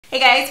Hey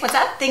guys, what's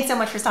up? Thanks so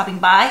much for stopping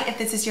by. If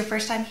this is your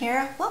first time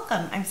here,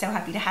 welcome. I'm so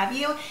happy to have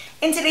you.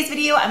 In today's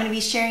video, I'm going to be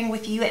sharing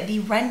with you the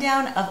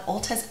rundown of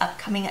ULTA's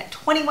upcoming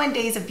 21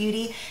 Days of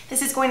Beauty.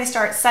 This is going to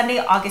start Sunday,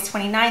 August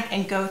 29th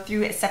and go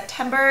through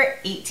September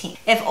 18th.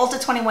 If ULTA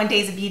 21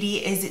 Days of Beauty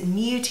is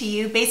new to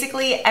you,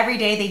 basically every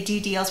day they do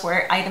deals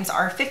where items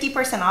are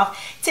 50%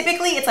 off.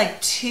 Typically it's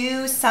like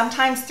 2,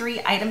 sometimes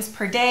 3 items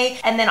per day.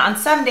 And then on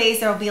some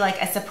days there will be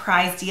like a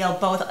surprise deal,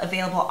 both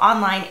available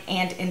online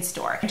and in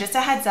store. And just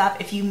a heads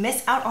up, if you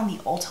miss out on the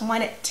ULTA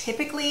one,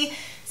 typically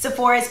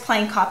Sephora is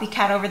playing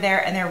copycat over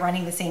there and they're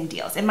running the same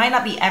deals. It might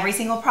not be every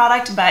single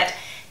product, but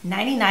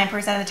 99%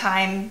 of the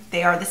time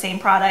they are the same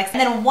products. And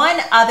then one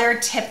other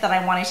tip that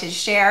I wanted to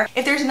share,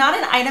 if there's not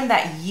an item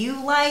that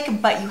you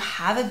like, but you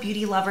have a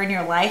beauty lover in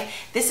your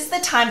life, this is the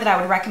time that I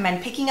would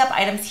recommend picking up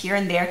items here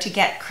and there to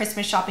get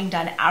Christmas shopping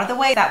done out of the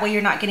way. That way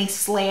you're not getting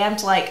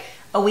slammed like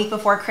a week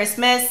before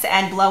Christmas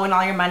and blowing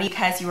all your money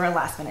because you were a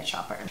last minute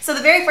shopper. So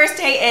the very first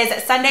day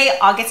is Sunday,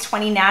 August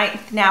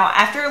 29th. Now,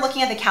 after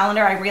looking at the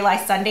calendar, I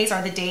realized Sundays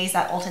are the days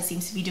that ULTA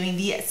seems to be doing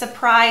the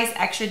surprise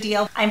extra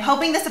deal. I'm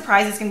hoping the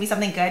surprise is gonna be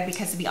something good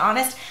because, to be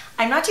honest,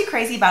 I'm not too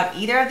crazy about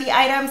either of the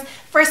items.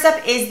 First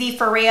up is the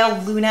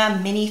Foreo Luna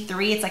Mini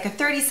 3. It's like a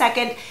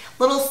 30-second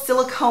little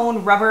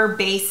silicone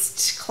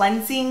rubber-based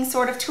cleansing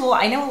sort of tool.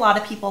 I know a lot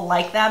of people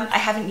like them. I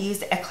haven't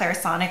used a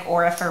Clarisonic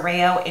or a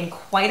Foreo in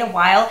quite a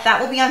while. That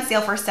will be on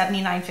sale for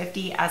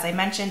 $79.50. As I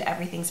mentioned,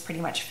 everything's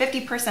pretty much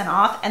 50%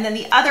 off. And then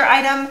the other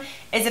item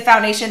is a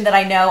foundation that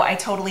I know I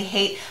totally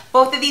hate.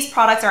 Both of these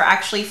products are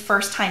actually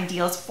first-time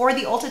deals for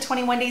the ULTA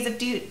 21 Days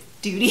of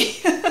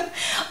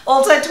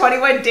ULTA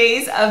 21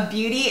 Days of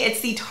Beauty.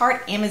 It's the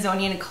Tarte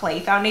Amazonian Clay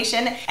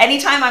Foundation.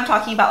 Anytime I'm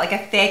talking about like a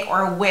thick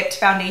or a whipped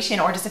foundation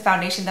or just a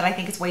foundation that I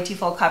think is way too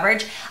full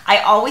coverage,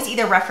 I always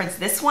either reference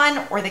this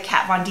one or the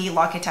Kat Von D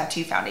Lock It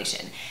Tattoo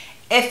Foundation.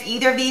 If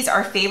either of these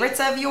are favorites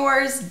of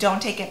yours,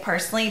 don't take it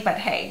personally, but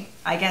hey,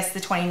 I guess the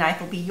 29th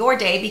will be your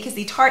day because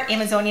the Tarte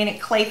Amazonian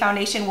Clay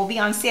Foundation will be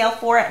on sale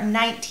for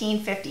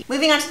 $19.50.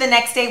 Moving on to the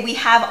next day, we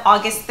have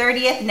August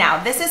 30th.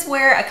 Now, this is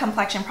where a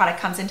complexion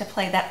product comes into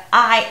play that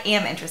I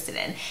am interested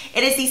in.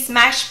 It is the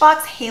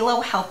Smashbox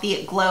Halo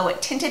Healthy Glow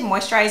Tinted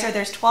Moisturizer.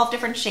 There's 12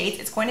 different shades.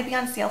 It's going to be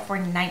on sale for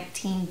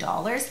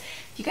 $19.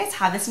 If you guys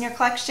have this in your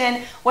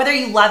collection, whether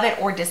you love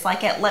it or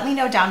dislike it, let me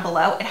know down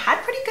below. It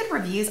had pretty good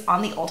reviews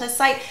on the ULTA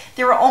site.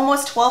 There were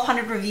almost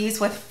 1,200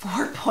 reviews with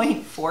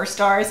 4.4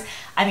 stars.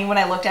 I mean, when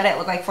I looked at it, it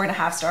looked like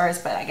 4.5 stars,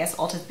 but I guess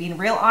ULTA's being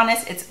real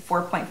honest, it's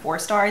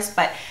 4.4 stars.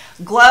 But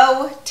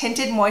glow,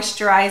 tinted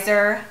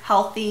moisturizer,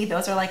 healthy,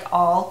 those are like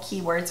all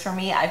keywords for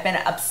me. I've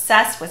been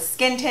obsessed with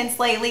skin tints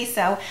lately,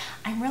 so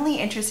I'm really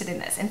interested in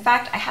this. In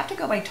fact, I have to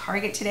go by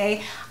Target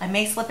today. I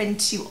may slip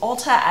into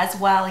ULTA as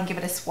well and give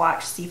it a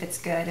swatch, see if it's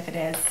good. If it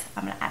is,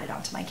 I'm gonna add it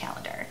onto my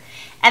calendar.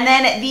 And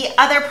then the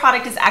other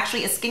product is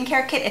actually a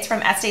skincare kit. It's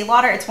from Estee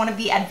Lauder. It's one of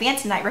the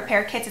advanced night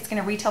repair kits. It's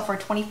gonna retail for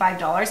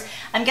 $25.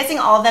 I'm guessing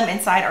all of them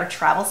inside are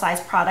travel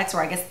size products,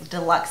 or I guess the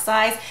deluxe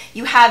size.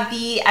 You have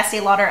the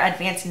Estee Lauder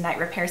Advanced Night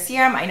Repair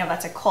Serum. I know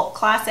that's a cult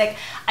classic.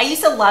 I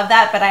used to love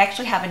that, but I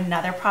actually have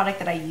another product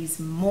that I use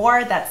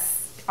more that's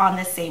on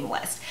the same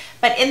list.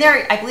 But in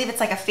there, I believe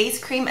it's like a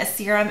face cream, a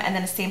serum, and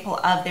then a sample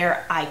of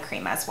their eye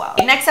cream as well.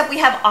 Next up, we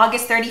have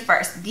August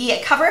 31st. The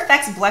Cover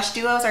FX Blush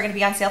Duos are gonna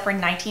be on sale for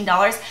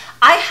 $19.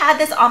 I had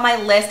this on my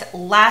list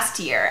last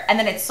year, and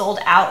then it sold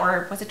out,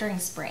 or was it during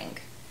spring?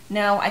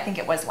 No, I think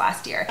it was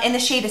last year. In the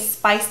shade of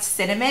Spiced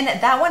Cinnamon,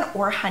 that one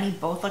or Honey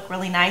both look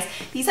really nice.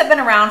 These have been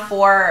around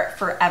for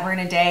forever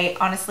and a day.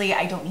 Honestly,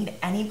 I don't need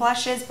any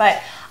blushes,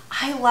 but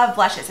I love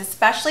blushes,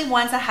 especially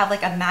ones that have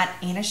like a matte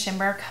and a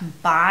shimmer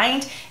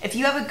combined. If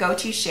you have a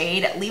go-to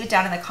shade, leave it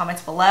down in the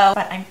comments below,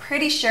 but I'm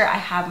pretty sure I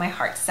have my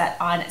heart set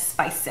on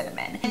Spiced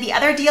Cinnamon. And the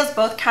other deals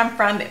both come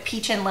from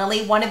Peach and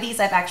Lily. One of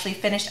these I've actually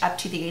finished up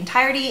to the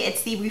entirety.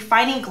 It's the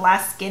Refining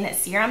Glass Skin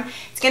Serum.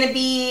 It's gonna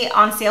be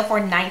on sale for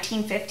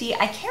 $19.50.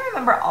 I can't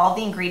remember all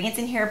the ingredients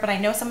in here, but I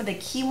know some of the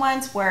key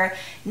ones were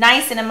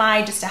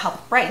niacinamide just to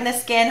help brighten the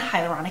skin,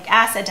 hyaluronic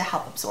acid to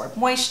help absorb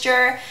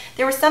moisture.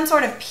 There was some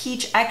sort of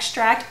peach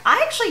extract.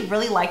 I actually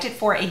really liked it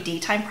for a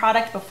daytime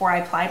product before I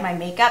applied my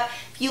makeup.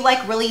 If you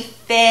like really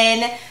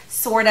thin,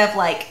 sort of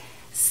like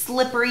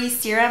slippery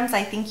serums,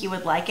 I think you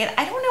would like it.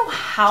 I don't know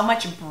how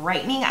much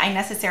brightening I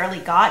necessarily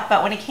got,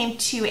 but when it came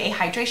to a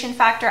hydration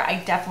factor,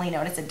 I definitely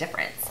noticed a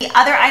difference. The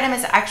other item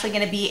is actually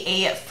gonna be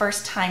a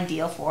first time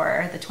deal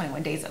for the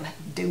 21 Days of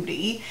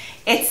Duty.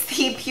 It's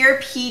the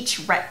Pure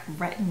Peach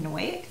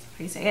Retinoid.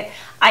 You say it,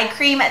 eye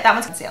cream. That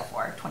one's on sale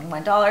for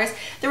 $21.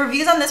 The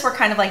reviews on this were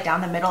kind of like down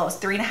the middle. It was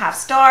 3.5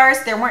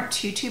 stars. There weren't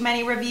too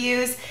many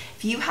reviews. If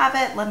If you have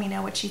it, let me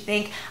know what you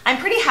think. I'm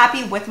pretty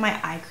happy with my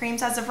eye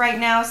creams as of right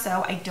now,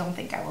 so I don't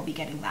think I will be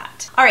getting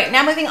that. All right,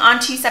 now moving on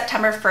to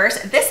September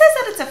 1st. This says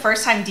that it's a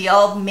first time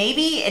deal.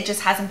 Maybe it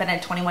just hasn't been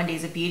at 21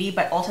 Days of Beauty,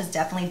 but Ulta's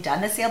definitely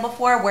done the sale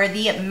before, where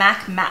the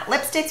MAC matte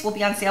lipsticks will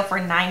be on sale for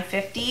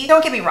 $9.50.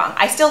 Don't get me wrong,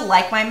 I still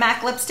like my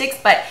MAC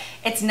lipsticks, but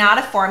it's not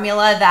a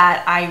formula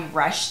that I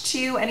rush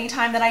to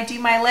anytime that I do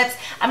my lips.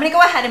 I'm gonna go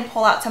ahead and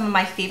pull out some of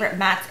my favorite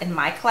mattes in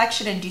my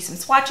collection and do some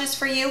swatches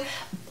for you,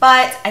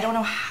 but I don't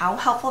know how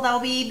helpful that'll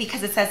be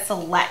because it says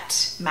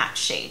select matte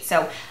shade.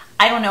 So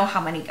I don't know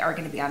how many are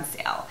gonna be on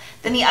sale.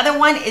 Then the other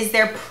one is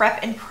their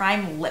Prep and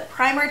Prime Lip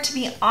Primer. To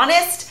be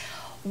honest,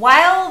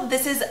 while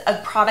this is a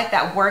product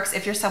that works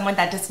if you're someone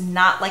that does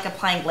not like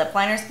applying lip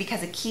liners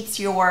because it keeps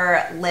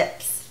your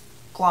lipsticks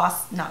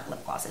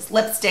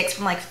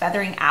from like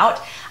feathering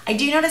out, I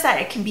do notice that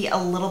it can be a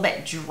little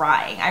bit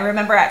drying. I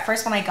remember at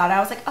first when I got it, I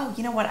was like, oh,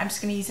 you know what? I'm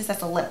just gonna use this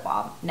as a lip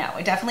balm. No,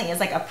 it definitely is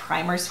like a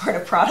primer sort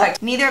of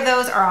product. Neither of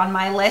those are on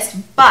my list,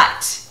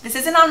 but this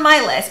isn't on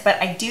my list,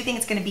 but I do think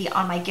it's gonna be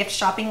on my gift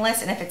shopping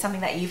list. And if it's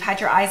something that you've had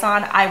your eyes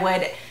on, I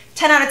would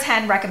 10 out of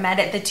 10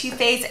 recommend it. The Too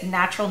Faced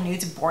Natural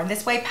Nudes Born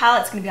This Way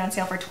palette is going to be on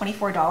sale for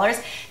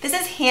 $24. This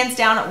is hands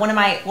down one of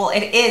my, well,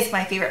 it is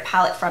my favorite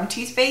palette from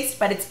Too Faced,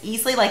 but it's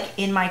easily like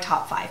in my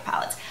top 5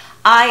 palettes.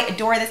 I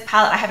adore this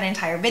palette. I have an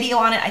entire video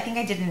on it. I think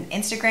I did an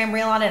Instagram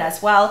reel on it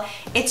as well.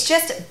 It's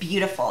just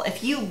beautiful.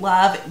 If you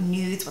love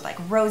nudes with like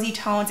rosy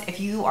tones, if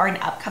you are an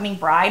upcoming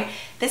bride,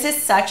 this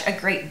is such a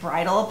great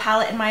bridal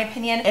palette in my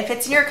opinion. If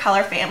it's in your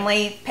color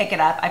family, pick it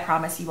up. I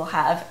promise you will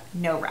have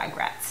no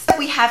regrets.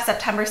 We have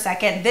September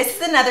 2nd. This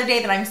is another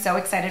day that I'm so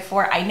excited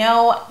for. I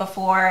know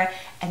before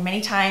and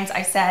many times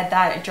I've said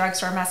that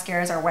drugstore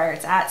mascaras are where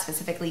it's at,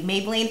 specifically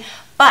Maybelline,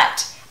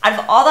 but out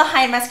of all the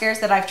high-end mascaras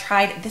that I've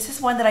tried, this is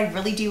one that I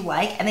really do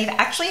like, and they've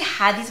actually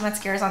had these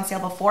mascaras on sale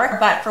before,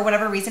 but for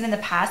whatever reason in the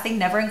past, they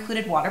never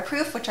included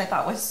waterproof, which I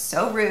thought was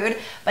so rude.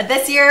 But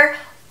this year,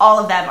 all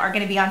of them are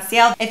gonna be on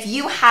sale. If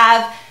you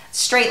have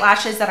straight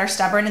lashes that are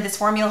stubborn, and this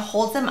formula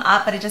holds them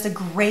up, but it does a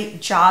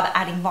great job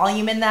adding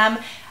volume in them.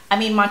 I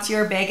mean,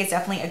 Monsieur Big is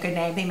definitely a good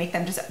name. They make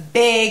them just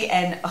big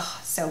and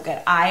so good.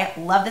 I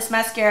love this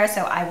mascara,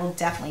 so I will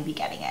definitely be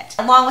getting it.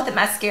 Along with the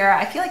mascara,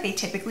 I feel like they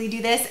typically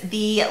do this,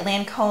 the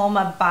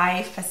Lancome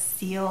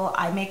Bifacile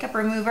Eye Makeup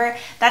Remover.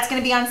 That's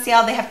gonna be on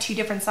sale. They have 2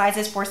 different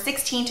sizes for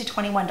 $16 to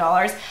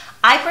 $21.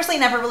 I personally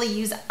never really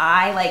use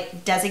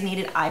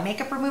designated eye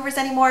makeup removers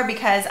anymore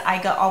because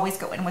I always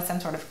go in with some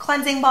sort of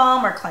cleansing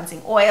balm or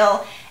cleansing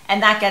oil,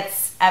 and that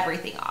gets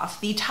everything off.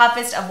 The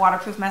toughest of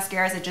waterproof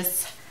mascaras, it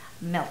just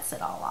melts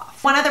it all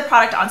off. One other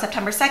product on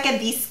September 2nd,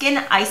 the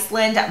Skin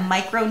Iceland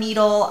Micro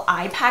Needle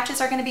Eye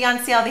Patches are gonna be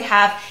on sale. They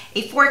have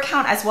a 4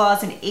 count as well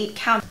as an 8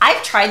 count.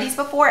 I've tried these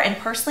before, and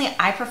personally,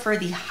 I prefer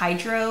the I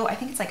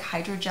think it's like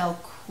hydrogel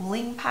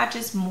cooling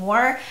patches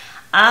more.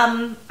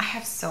 I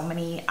have so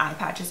many eye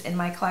patches in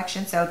my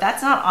collection, so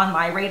that's not on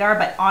my radar,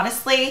 but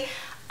honestly,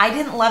 I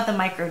didn't love the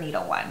micro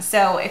needle one.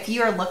 So if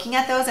you're looking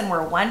at those and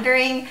were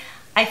wondering,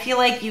 I feel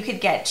like you could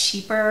get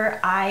cheaper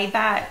eye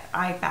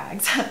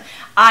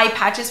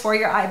patches for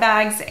your eye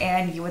bags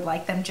and you would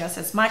like them just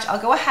as much. I'll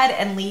go ahead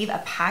and leave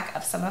a pack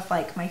of some of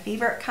like my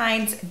favorite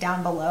kinds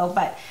down below,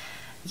 but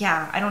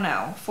yeah, I don't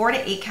know, 4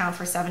 to 8 count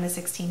for $7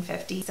 to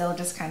 $16.50 still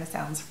just kind of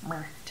sounds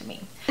meh to me.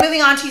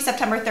 Moving on to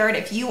September 3rd,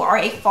 if you are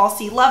a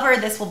falsie lover,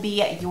 this will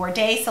be your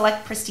day.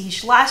 Select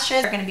Prestige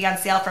lashes are going to be on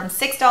sale from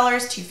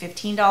 $6 to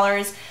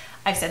 $15.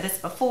 I've said this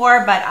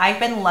before, but I've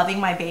been loving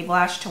my Babe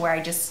Lash to where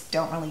I just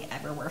don't really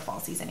ever wear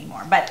falsies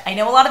anymore. But I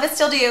know a lot of us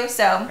still do,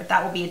 so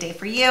that will be a day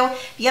for you.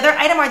 The other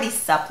item are these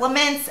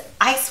supplements.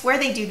 I swear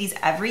they do these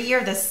every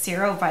year, the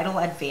Sero Vital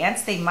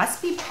Advanced. They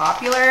must be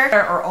popular,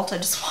 or Ulta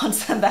just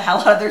wants them the hell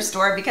out of their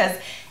store because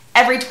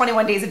every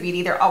 21 Days of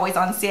Beauty, they're always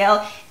on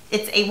sale.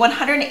 It's a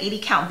 180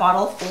 count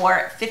bottle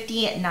for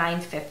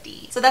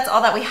 $59.50. So that's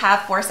all that we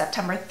have for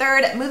September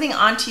 3rd. Moving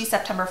on to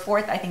September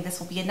 4th, I think this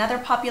will be another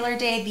popular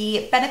day.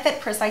 The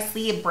Benefit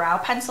Precisely Brow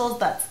Pencils,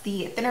 that's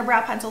the thinner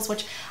brow pencils,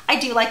 which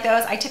I do like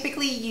those. I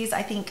typically use,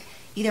 I think,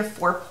 either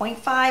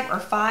 4.5 or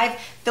 5.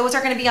 Those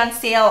are going to be on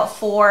sale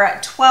for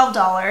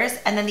 $12.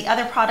 And then the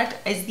other product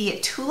is the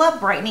Tula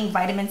Brightening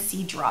Vitamin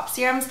C Drop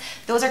Serums.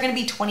 Those are going to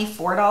be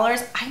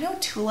 $24. I know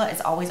Tula is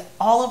always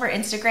all over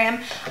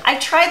Instagram. I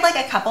tried like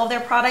a couple of their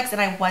products and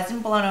I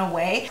wasn't blown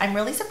away. I'm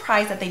really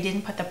surprised that they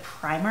didn't put the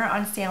primer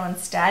on sale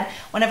instead.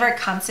 Whenever it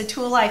comes to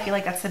Tula, I feel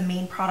like that's the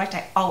main product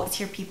I always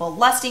hear people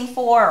lusting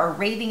for or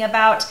raving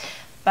about.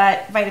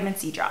 But vitamin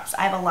C drops.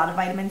 I have a lot of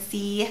vitamin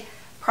C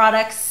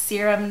products,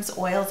 serums,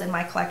 oils in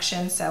my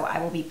collection, so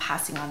I will be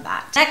passing on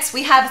that. Next,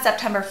 we have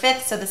September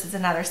 5th, so this is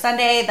another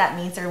Sunday. That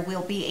means there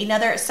will be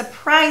another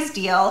surprise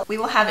deal. We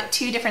will have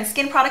 2 different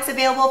skin products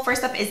available.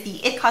 First up is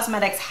the IT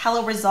Cosmetics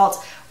Hello Results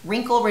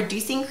Wrinkle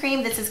Reducing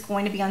Cream. This is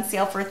going to be on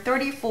sale for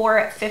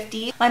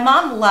 $34.50. My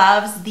mom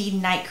loves the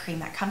night cream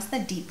that comes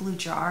in the deep blue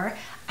jar.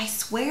 I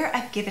swear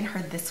I've given her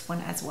this one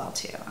as well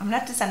too. I'm gonna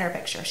have to send her a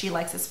picture. She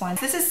likes this one.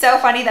 This is so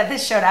funny that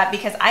this showed up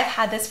because I've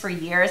had this for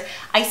years.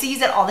 I used to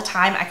use it all the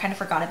time. I kind of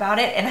forgot about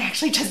it, and I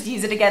actually just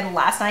used it again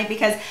last night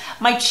because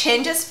my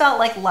chin just felt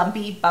like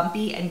lumpy,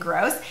 bumpy, and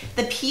gross.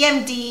 The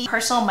PMD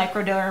Personal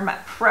Microderm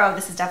Pro,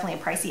 this is definitely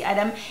a pricey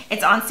item.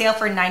 It's on sale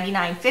for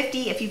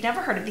 $99.50. If you've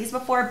never heard of these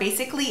before,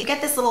 basically you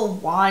get this little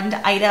wand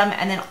item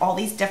and then all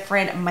these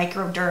different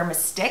microderm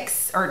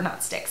sticks, or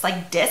not sticks,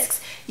 like discs.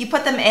 You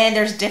put them in,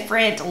 there's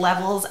different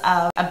levels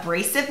of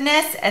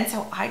abrasiveness, and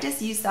so I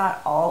just used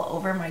that all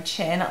over my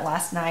chin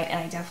last night, and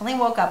I definitely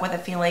woke up with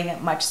it feeling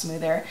much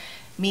smoother.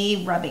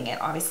 Me rubbing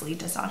it obviously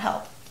does not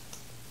help.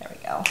 There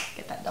we go,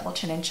 get that double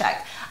chin in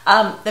check.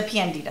 The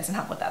PMD doesn't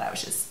help with that. I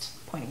was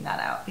just pointing that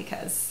out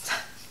because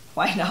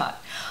why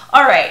not?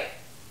 All right,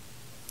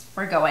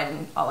 we're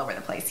going all over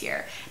the place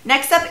here.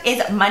 Next up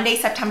is Monday,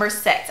 September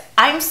 6th.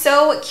 I'm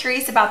so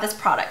curious about this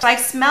product. I've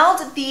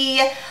smelled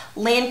the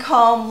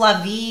Lancome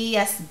La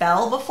Vie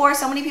Belle before.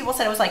 So many people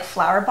said it was like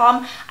flower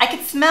bomb. I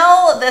could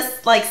smell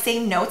this like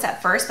same notes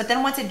at first, but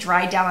then once it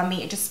dried down on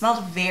me, it just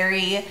smelled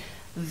very,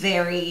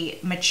 very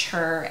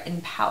mature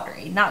and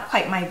powdery. Not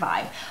quite my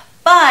vibe.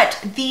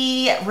 But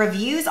the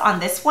reviews on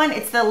this one,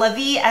 it's the La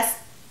Vie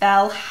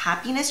Belle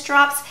Happiness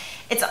Drops.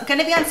 It's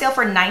gonna be on sale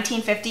for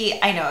 $19.50.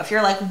 I know, if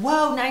you're like,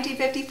 whoa,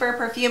 $19.50 for a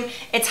perfume,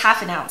 it's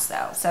half an ounce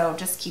though, so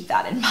just keep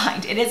that in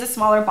mind. It is a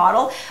smaller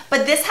bottle,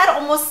 but this had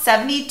almost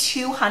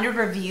 7,200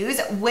 reviews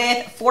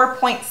with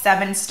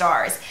 4.7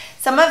 stars.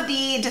 Some of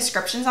the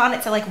descriptions on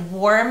it say like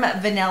warm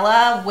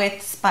vanilla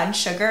with spun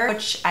sugar,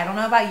 which I don't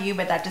know about you,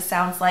 but that just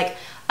sounds like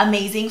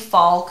amazing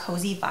fall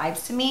cozy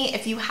vibes to me.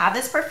 If you have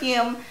this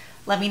perfume,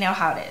 let me know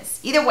how it is.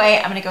 Either way,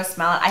 I'm gonna go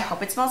smell it. I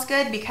hope it smells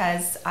good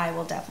because I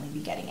will definitely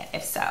be getting it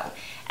if so.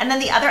 And then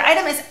the other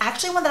item is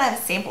actually one that I have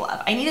a sample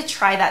of. I need to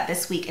try that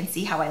this week and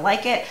see how I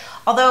like it.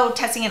 Although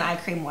testing an eye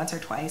cream once or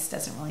twice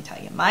doesn't really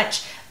tell you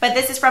much. But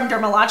this is from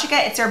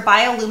Dermalogica. It's their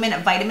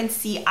Biolumin Vitamin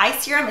C Eye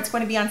Serum. It's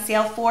going to be on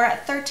sale for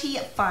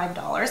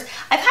 $35.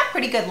 I've had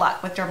pretty good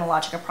luck with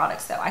Dermalogica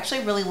products though. I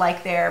actually really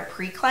like their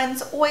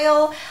pre-cleanse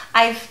oil.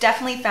 I've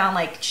definitely found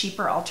like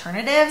cheaper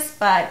alternatives,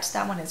 but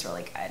that one is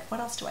really good. What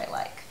else do I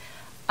like?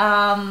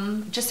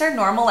 Just their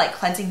normal like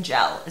cleansing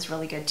gel is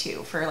really good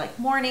too for like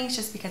mornings,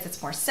 just because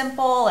it's more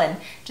simple and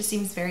just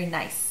seems very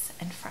nice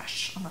and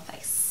fresh on the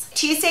face.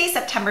 Tuesday,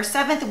 September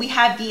 7th, we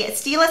have the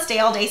Stila Stay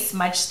All Day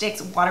Smudge Sticks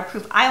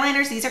Waterproof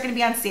Eyeliners. These are going to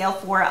be on sale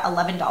for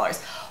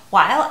 $11.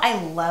 While I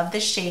love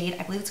the shade,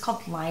 I believe it's called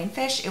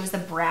Lionfish. It was the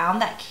brown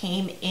that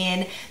came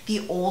in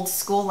the old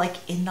school,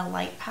 like In the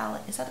Light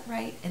palette. Is that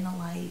right? In the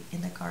Light,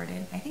 In the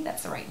Garden. I think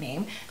that's the right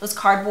name. Those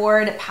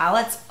cardboard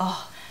palettes.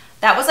 Oh,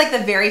 that was like the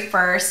very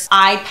first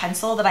eye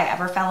pencil that I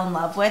ever fell in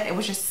love with. It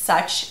was just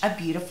such a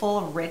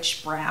beautiful,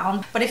 rich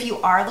brown. But if you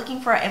are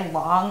looking for a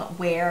long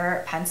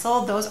wear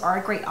pencil, those are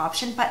a great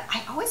option. But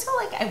I always feel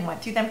like I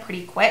went through them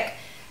pretty quick.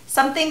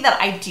 Something that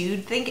I do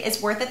think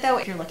is worth it though,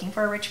 if you're looking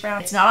for a rich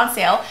brown, it's not on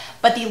sale,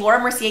 but the Laura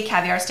Mercier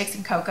Caviar Sticks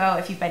in Cocoa,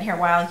 if you've been here a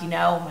while, you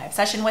know my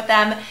obsession with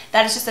them.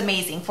 That is just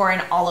amazing for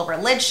an all over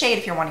lid shade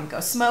if you're wanting to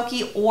go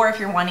smoky, or if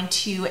you're wanting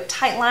to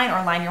tight line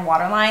or line your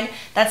waterline.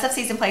 That stuff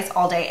stays in place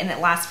all day and it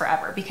lasts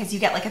forever because you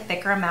get like a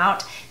thicker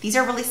amount. These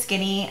are really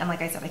skinny, and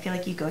like I said, I feel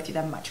like you go through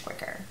them much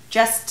quicker.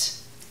 Just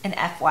an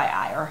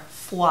FYI, or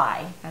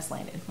fly, as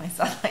Landon, my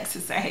son, likes to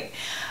say.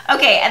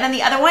 Okay, and then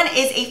the other one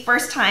is a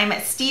first time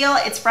steal.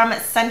 It's from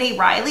Sunday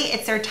Riley.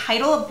 It's their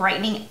Tidal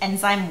Brightening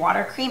Enzyme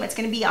Water Cream. It's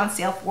gonna be on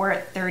sale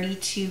for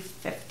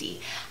 $32.50.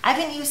 I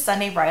haven't used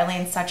Sunday Riley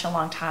in such a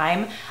long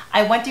time.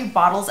 I went through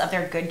bottles of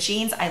their Good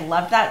Genes. I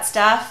love that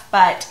stuff,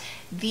 but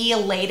the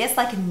latest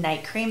like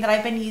night cream that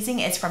I've been using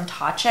is from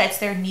Tatcha. It's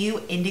their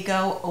new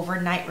Indigo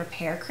Overnight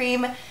Repair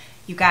Cream.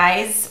 You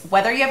guys,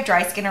 whether you have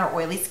dry skin or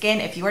oily skin,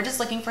 if you are just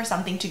looking for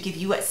something to give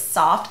you a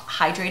soft,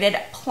 hydrated,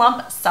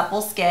 plump,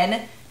 supple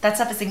skin, that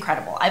stuff is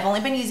incredible. I've only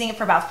been using it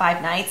for about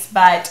 5 nights,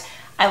 but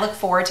I look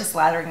forward to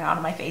slathering it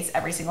on my face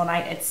every single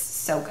night. It's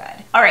so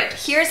good. All right,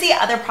 here's the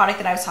other product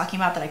that I was talking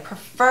about that I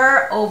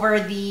prefer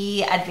over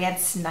the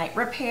Advanced Night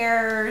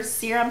Repair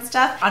Serum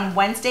stuff. On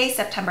Wednesday,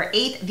 September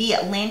 8th, the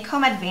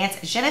Lancome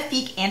Advanced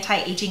Genifique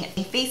Anti-Aging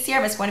Face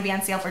Serum is going to be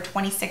on sale for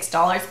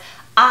 $26.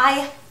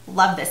 I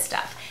love this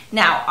stuff.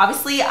 Now,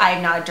 obviously,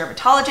 I'm not a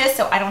dermatologist,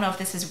 so I don't know if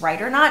this is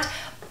right or not,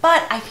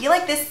 but I feel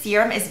like this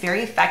serum is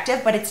very effective,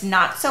 but it's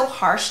not so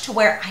harsh to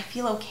where I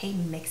feel okay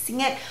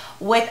mixing it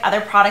with other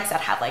products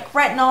that have like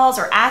retinols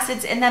or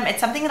acids in them. It's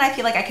something that I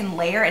feel like I can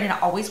layer and it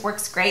always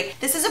works great.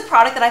 This is a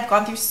product that I've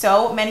gone through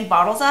so many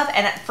bottles of,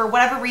 and for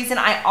whatever reason,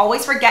 I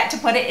always forget to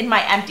put it in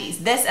my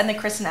empties. This and the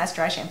Kristen S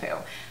Dry Shampoo.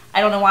 I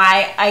don't know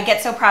why. I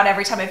get so proud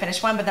every time I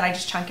finish one, but then I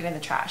just chunk it in the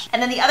trash.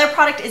 And then the other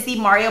product is the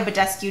Mario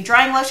Badescu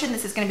Drying Lotion.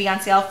 This is gonna be on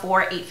sale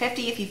for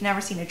 $8.50 if you've never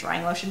seen a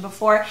drying lotion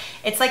before.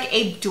 It's like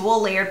a dual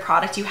layered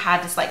product. You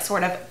have this like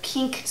sort of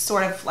pink,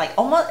 sort of like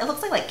almost, it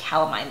looks like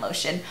calamine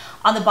lotion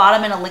on the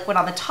bottom and a liquid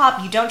on the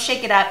top. You don't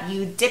shake it up,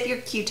 you dip your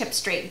Q-tip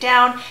straight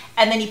down,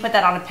 and then you put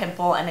that on a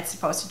pimple and it's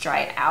supposed to dry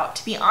it out.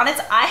 To be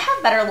honest, I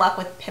have better luck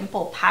with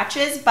pimple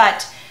patches,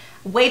 but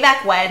Way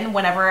back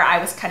whenever I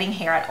was cutting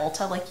hair at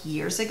Ulta like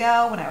years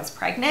ago when I was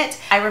pregnant,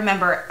 I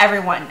remember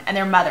everyone and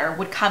their mother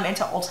would come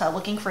into Ulta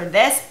looking for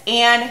this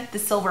and the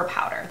silver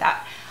powder.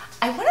 That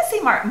I want to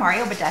say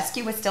Mario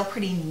Badescu was still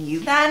pretty new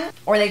then,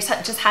 or they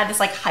just had this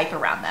like hype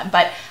around them.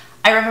 But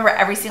I remember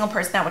every single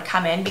person that would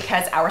come in,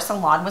 because our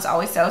salon was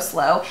always so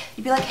slow,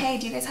 you'd be like, hey,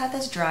 do you guys have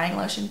this drying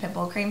lotion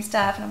pimple cream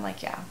stuff? And I'm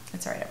like, yeah,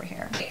 it's right over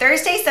here.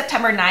 Thursday,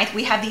 September 9th,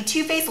 we have the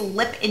Too Faced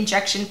Lip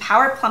Injection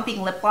Power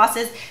Plumping Lip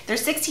Glosses.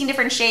 There's 16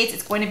 different shades.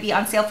 It's going to be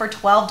on sale for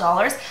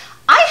 $12.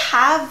 I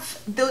have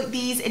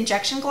these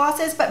injection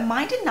glosses, but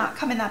mine did not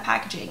come in that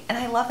packaging, and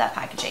I love that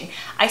packaging.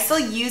 I still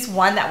use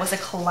one that was a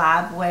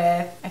collab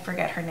with, I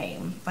forget her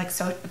name, like,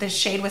 so the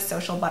shade was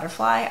Social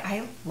Butterfly.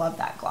 I love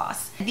that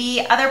gloss.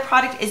 The other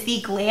product is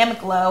the Glam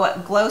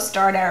Glow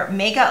Starter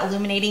Mega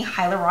Illuminating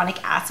Hyaluronic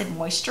Acid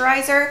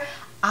Moisturizer.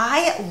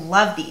 I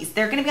love these.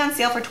 They're gonna be on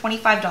sale for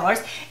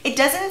 $25. It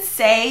doesn't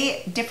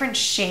say different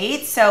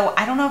shades, so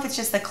I don't know if it's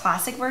just the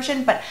classic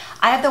version, but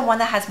I have the one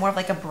that has more of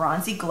like a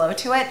bronzy glow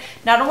to it.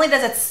 Not only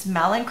does it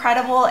smell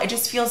incredible, it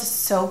just feels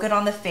so good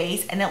on the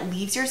face, and it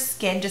leaves your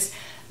skin just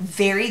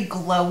very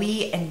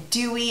glowy and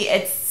dewy.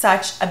 It's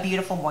such a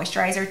beautiful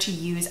moisturizer to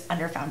use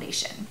under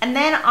foundation. And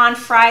then on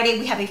Friday,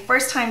 we have a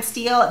first time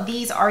steal.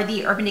 These are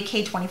the Urban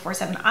Decay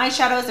 24/7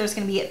 eyeshadows. There's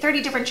gonna be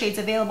 30 different shades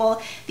available.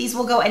 These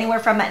will go anywhere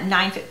from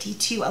 $9.50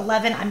 to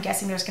 $11. I'm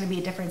guessing there's gonna be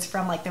a difference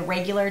from like the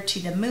regular to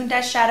the Moon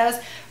Dust shadows.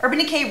 Urban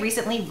Decay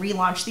recently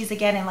relaunched these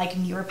again in like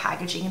newer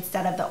packaging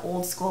instead of the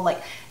old school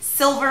like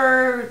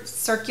silver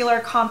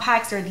circular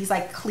compacts or these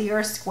like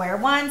clear square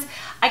ones.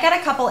 I got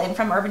a couple in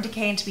from Urban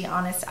Decay, and to be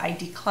honest, I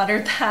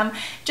decluttered them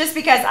just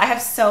because I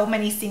have so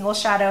many single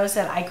shadows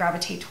that I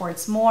gravitate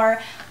towards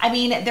more. I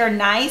mean, they're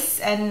nice,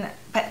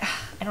 but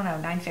I don't know,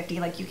 $9.50,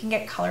 like you can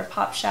get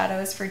ColourPop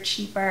shadows for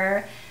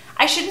cheaper.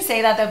 I shouldn't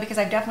say that though, because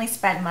I've definitely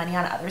spent money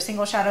on other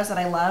single shadows that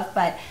I love,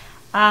 but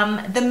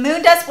the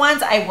Moon Dust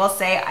ones, I will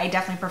say I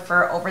definitely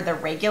prefer over the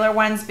regular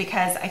ones,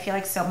 because I feel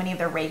like so many of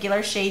the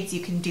regular shades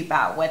you can dupe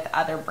out with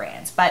other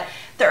brands. But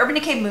the Urban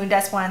Decay Moon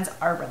Dust ones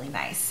are really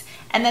nice.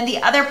 And then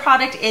the other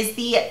product is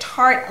the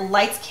Tarte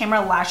Lights Camera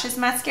Lashes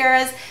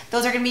Mascaras.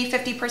 Those are gonna be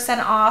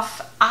 50%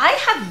 off. I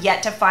have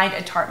yet to find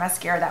a Tarte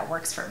mascara that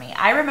works for me.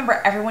 I remember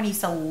everyone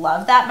used to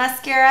love that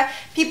mascara.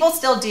 People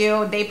still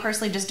do. They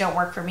personally just don't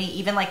work for me.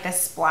 Even like the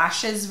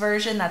Splashes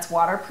version that's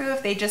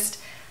waterproof, they just,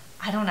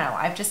 I don't know,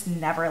 I've just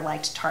never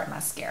liked Tarte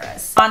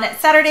mascaras. On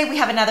Saturday, we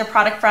have another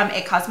product from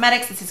IT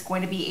Cosmetics. This is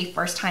going to be a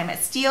first time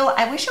at steal.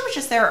 I wish it was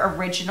just their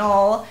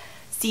original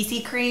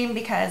CC cream,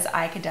 because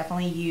I could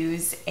definitely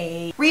use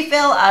a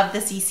refill of the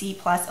CC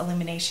Plus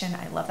Illumination.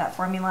 I love that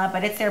formula,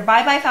 but it's their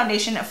Bye Bye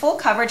Foundation Full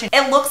Coverage.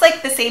 It looks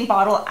like the same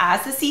bottle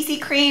as the CC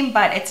cream,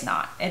 but it's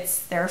not.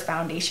 It's their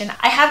foundation.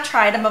 I have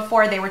tried them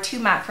before. They were too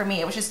matte for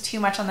me. It was just too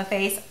much on the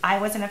face. I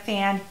wasn't a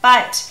fan,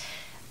 but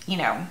you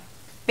know,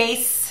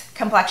 base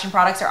complexion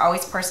products are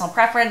always personal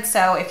preference,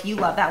 so if you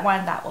love that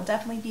one, that will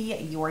definitely be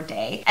your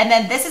day. And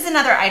then this is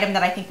another item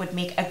that I think would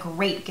make a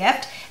great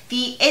gift.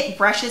 The IT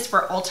brushes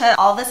for Ulta.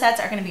 All the sets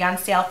are going to be on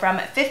sale from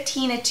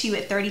 $15 to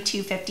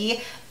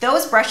 $32.50.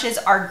 Those brushes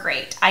are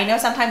great. I know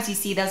sometimes you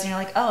see those and you're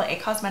like, oh, IT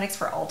Cosmetics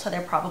for Ulta,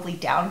 they're probably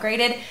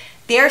downgraded.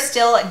 They're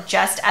still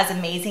just as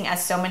amazing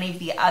as so many of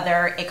the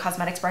other IT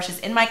Cosmetics brushes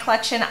in my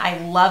collection. I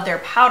love their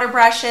powder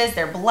brushes,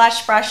 their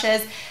blush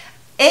brushes.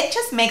 It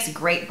just makes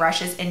great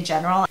brushes in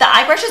general. The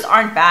eye brushes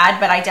aren't bad,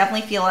 but I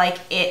definitely feel like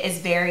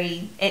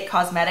IT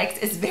Cosmetics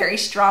is very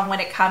strong when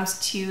it comes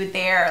to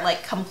their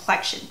like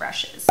complexion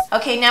brushes.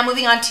 Okay, now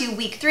moving on to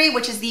week 3,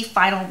 which is the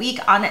final week.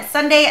 On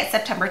Sunday,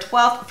 September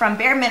 12th, from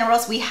Bare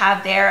Minerals, we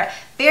have their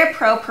Bare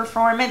Pro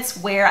Performance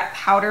Wear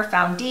Powder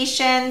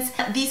Foundations.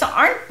 These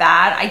aren't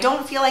bad. I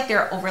don't feel like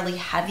they're overly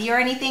heavy or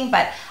anything,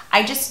 but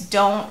I just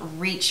don't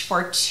reach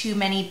for too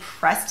many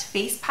pressed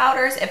face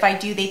powders. If I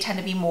do, they tend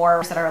to be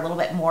more that are a little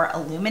bit more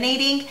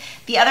illuminating.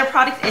 The other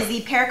product is the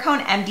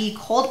Perricone MD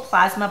Cold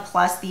Plasma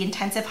Plus, the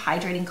Intensive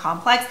Hydrating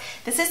Complex.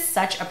 This is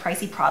such a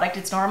pricey product.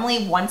 It's normally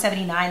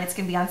 $179. It's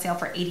gonna be on sale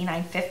for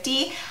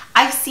 $89.50.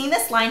 I've seen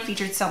this line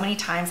featured so many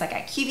times, like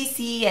at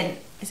QVC, and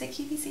is it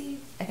QVC?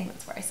 I think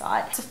that's where I saw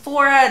it.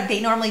 Sephora,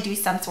 they normally do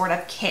some sort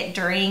of kit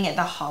during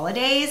the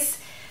holidays.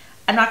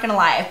 I'm not gonna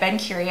lie, I've been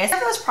curious. If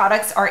those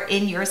products are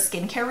in your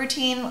skincare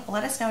routine,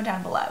 let us know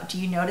down below. Do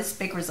you notice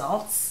big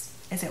results?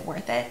 Is it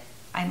worth it?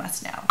 I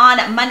must know.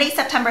 On Monday,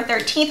 September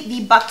 13th,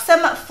 the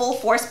Buxom Full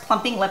Force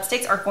Plumping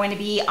Lipsticks are going to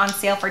be on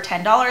sale for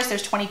 $10.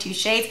 There's 22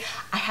 shades.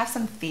 I have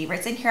some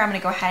favorites in here. I'm gonna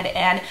go ahead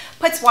and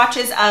put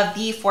swatches of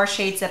the 4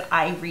 shades that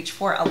I reach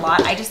for a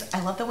lot. I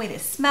love the way they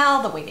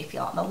smell, the way they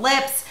feel on the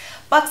lips.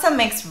 Buxom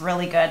makes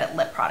really good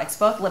lip products,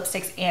 both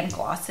lipsticks and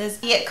glosses.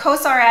 The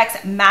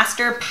COSRX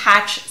Master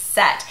Patch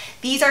Set.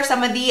 These are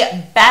some of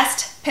the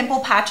best pimple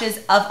patches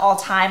of all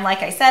time.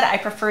 Like I said, I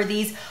prefer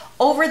these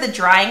over the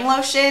drying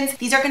lotions.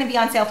 These are gonna be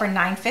on sale for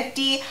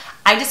 $9.50.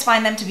 I just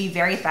find them to be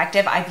very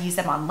effective. I've used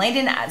them on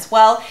Landon as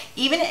well.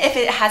 Even if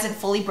it hasn't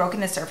fully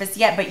broken the surface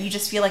yet, but you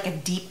just feel like a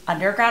deep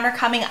undergrounder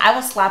coming, I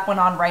will slap one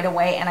on right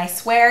away, and I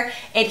swear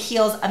it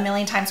heals a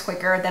million times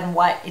quicker than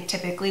what it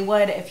typically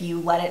would if you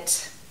let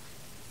it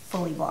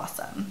fully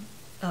blossom.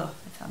 Oh,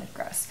 that sounded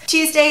gross.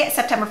 Tuesday,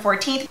 September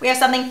 14th, we have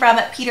something from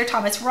Peter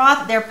Thomas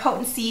Roth. Their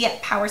Potency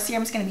Power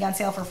Serum is going to be on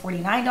sale for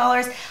 $49.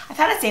 I've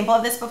had a sample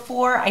of this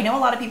before. I know a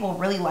lot of people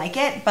really like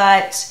it,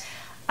 but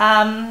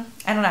I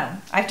don't know.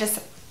 I've just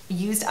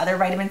used other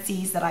vitamin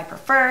C's that I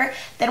prefer.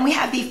 Then we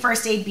have the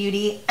First Aid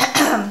Beauty,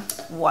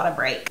 what a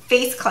break,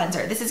 face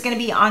cleanser. This is going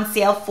to be on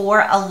sale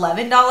for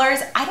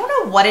 $11. I don't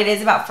know what it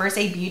is about First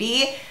Aid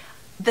Beauty.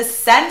 The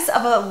scents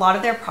of a lot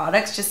of their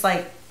products just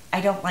like, I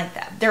don't like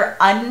them. They're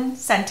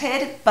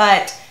unscented,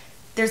 but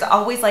there's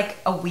always like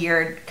a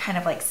weird kind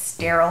of like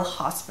sterile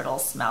hospital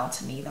smell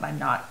to me that I'm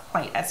not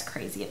quite as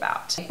crazy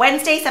about.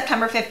 Wednesday,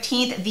 September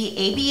 15th, the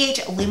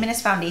ABH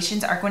Luminous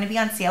Foundations are going to be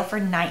on sale for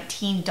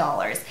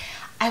 $19.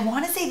 I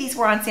want to say these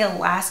were on sale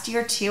last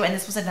year too, and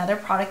this was another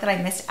product that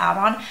I missed out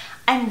on.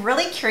 I'm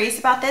really curious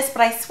about this,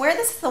 but I swear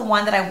this is the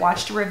one that I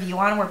watched a review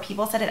on where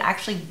people said it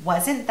actually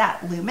wasn't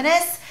that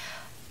luminous,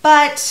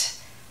 but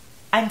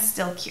I'm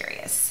still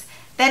curious.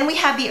 Then we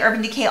have the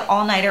Urban Decay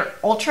All Nighter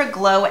Ultra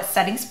Glow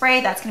Setting Spray.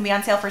 That's going to be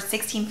on sale for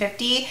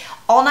 $16.50.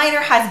 All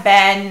Nighter has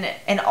been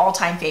an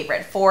all-time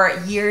favorite for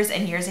years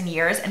and years and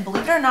years. And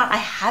believe it or not, I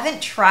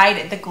haven't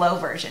tried the Glow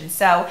version.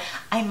 So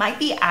I might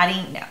be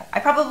adding, no,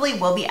 I probably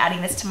will be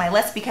adding this to my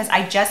list because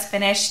I just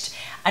finished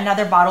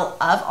another bottle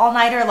of All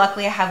Nighter.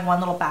 Luckily, I have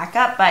one little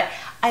backup, but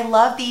I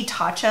love the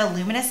Tatcha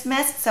Luminous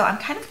Mist. So I'm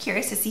kind of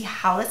curious to see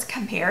how this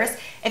compares.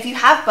 If you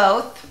have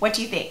both, what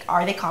do you think?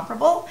 Are they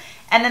comparable?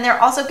 And then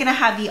they're also gonna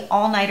have the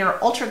All Nighter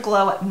Ultra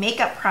Glow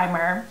Makeup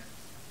Primer.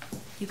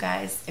 You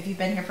guys, if you've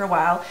been here for a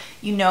while,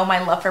 you know my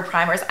love for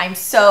primers. I'm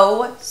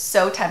so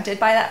tempted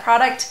by that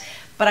product,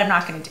 but I'm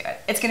not gonna do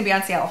it. It's gonna be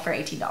on sale for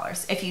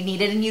 $18. If you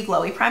needed a new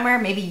glowy primer,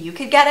 maybe you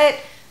could get it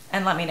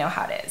and let me know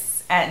how it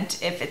is. And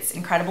if it's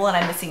incredible and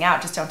I'm missing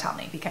out, just don't tell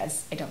me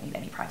because I don't need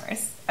any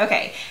primers.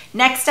 Okay,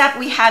 next up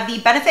we have the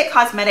Benefit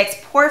Cosmetics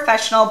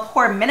Professional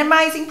Pore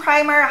Minimizing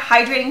Primer,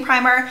 Hydrating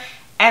Primer,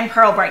 and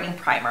Pearl Brightening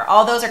Primer.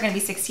 All those are gonna be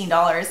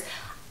 $16.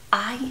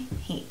 I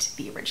hate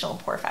the original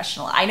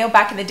Professional. I know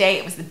back in the day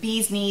it was the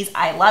bee's knees.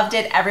 I loved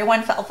it.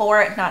 Everyone fell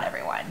for it. Not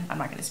everyone. I'm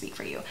not gonna speak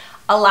for you.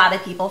 A lot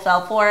of people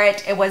fell for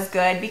it. It was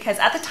good because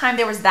at the time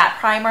there was that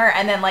primer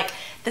and then like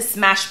the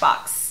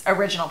Smashbox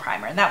original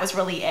primer, and that was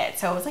really it.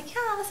 So I was like,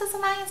 yeah, this is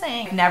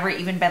amazing. I've never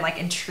even been like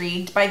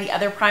intrigued by the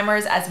other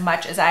primers as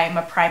much as I am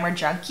a primer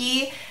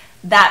junkie.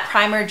 That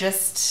primer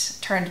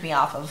just turned me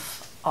off of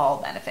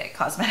all Benefit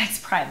Cosmetics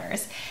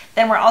primers.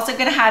 Then we're also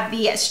gonna have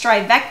the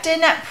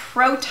Strivectin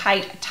Pro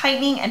Tight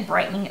Tightening and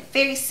Brightening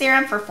Face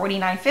Serum for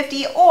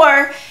 $49.50,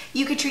 or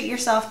you could treat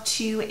yourself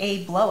to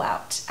a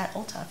blowout at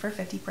Ulta for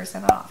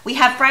 50% off. We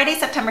have Friday,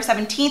 September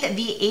 17th,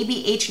 the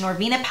ABH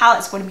Norvina palette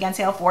is going to be on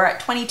sale for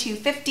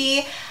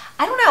 $22.50.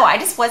 I don't know, I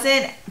just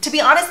wasn't, to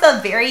be honest, the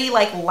very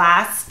like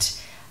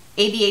last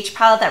ABH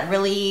palette that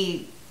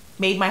really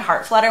made my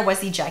heart flutter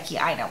was the Jackie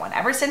Aina one.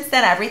 Ever since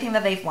then, everything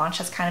that they've launched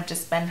has kind of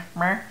just been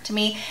meh to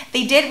me.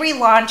 They did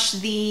relaunch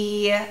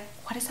the,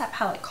 what is that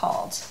palette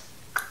called?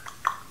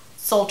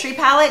 Sultry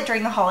palette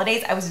during the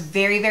holidays. I was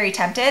very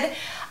tempted.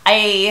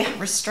 I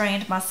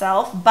restrained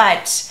myself,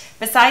 but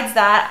besides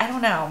that, I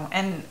don't know.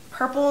 And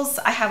purples,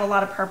 I have a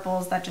lot of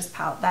purples that just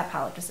that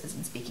palette just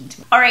isn't speaking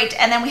to me. All right,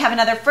 and then we have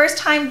another first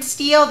time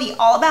steal, the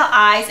All About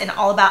Eyes and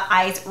All About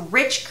Eyes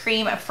Rich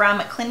Cream from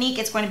Clinique.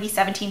 It's going to be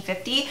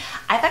 $17.50.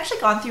 I've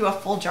actually gone through a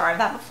full jar of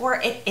that before.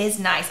 It is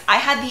nice. I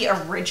had the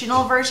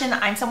original version.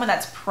 I'm someone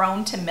that's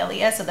prone to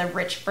milia, so the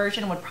rich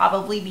version would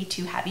probably be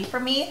too heavy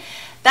for me.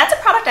 That's a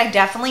product I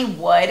definitely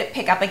would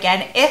pick up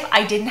again if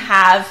I didn't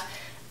have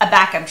a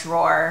backup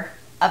drawer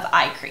of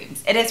eye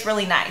creams. It is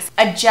really nice.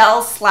 A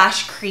gel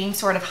slash cream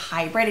sort of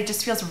hybrid. It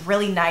just feels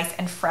really nice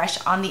and fresh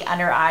on the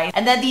under eyes.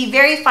 And then the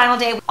very final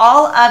day,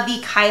 all of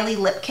the Kylie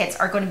lip kits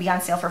are going to be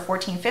on sale for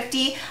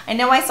 $14.50. I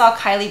know I saw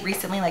Kylie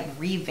recently like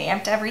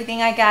revamped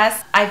everything, I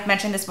guess. I've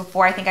mentioned this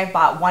before. I think I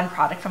bought one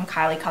product from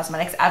Kylie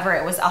Cosmetics ever.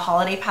 It was a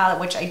holiday palette,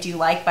 which I do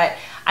like, but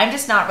I'm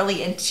just not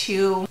really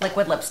into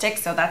liquid lipstick,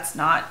 so that's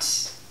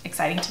not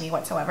exciting to me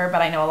whatsoever,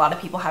 but I know a lot of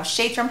people have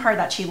shades from her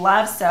that she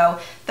loves, so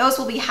those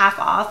will be half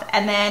off.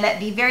 And then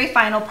the very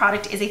final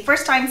product is a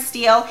first time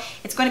steal.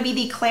 It's going to be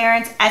the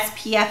Clarins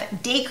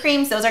SPF Day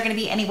Creams. Those are going to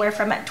be anywhere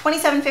from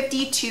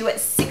 $27.50 to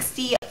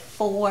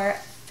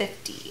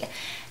 $64.50.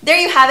 There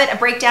you have it, a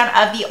breakdown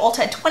of the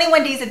Ulta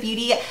 21 Days of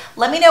Beauty.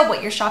 Let me know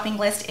what your shopping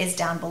list is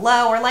down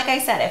below, or like I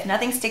said, if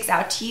nothing sticks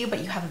out to you, but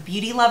you have a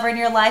beauty lover in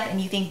your life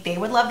and you think they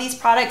would love these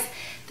products,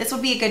 this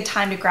would be a good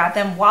time to grab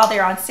them while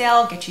they're on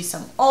sale, get you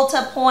some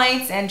Ulta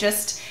points, and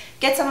just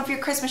get some of your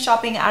Christmas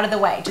shopping out of the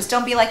way. Just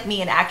don't be like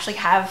me and actually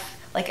have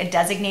like a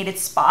designated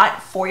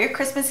spot for your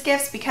Christmas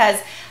gifts, because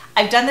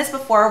I've done this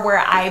before where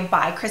I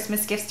buy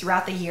Christmas gifts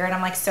throughout the year and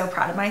I'm like so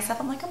proud of myself.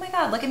 I'm like, oh my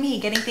God, look at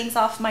me getting things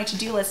off my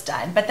to-do list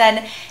done. But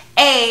then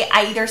A,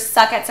 I either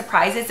suck at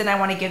surprises and I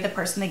want to give the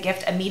person the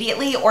gift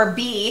immediately, or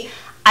B,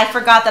 I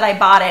forgot that I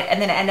bought it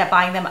and then end up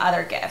buying them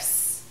other gifts.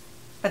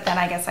 But then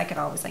I guess I could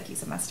always like use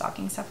them as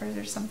stocking stuffers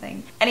or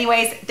something.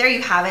 Anyways, there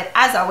you have it.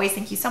 As always,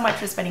 thank you so much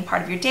for spending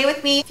part of your day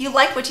with me. If you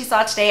liked what you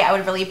saw today, I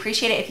would really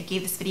appreciate it if you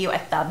gave this video a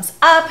thumbs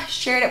up,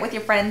 shared it with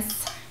your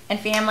friends and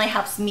family,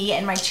 helps me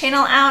and my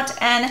channel out.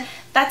 And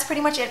that's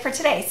pretty much it for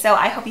today. So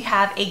I hope you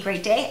have a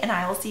great day, and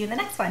I will see you in the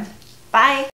next one. Bye.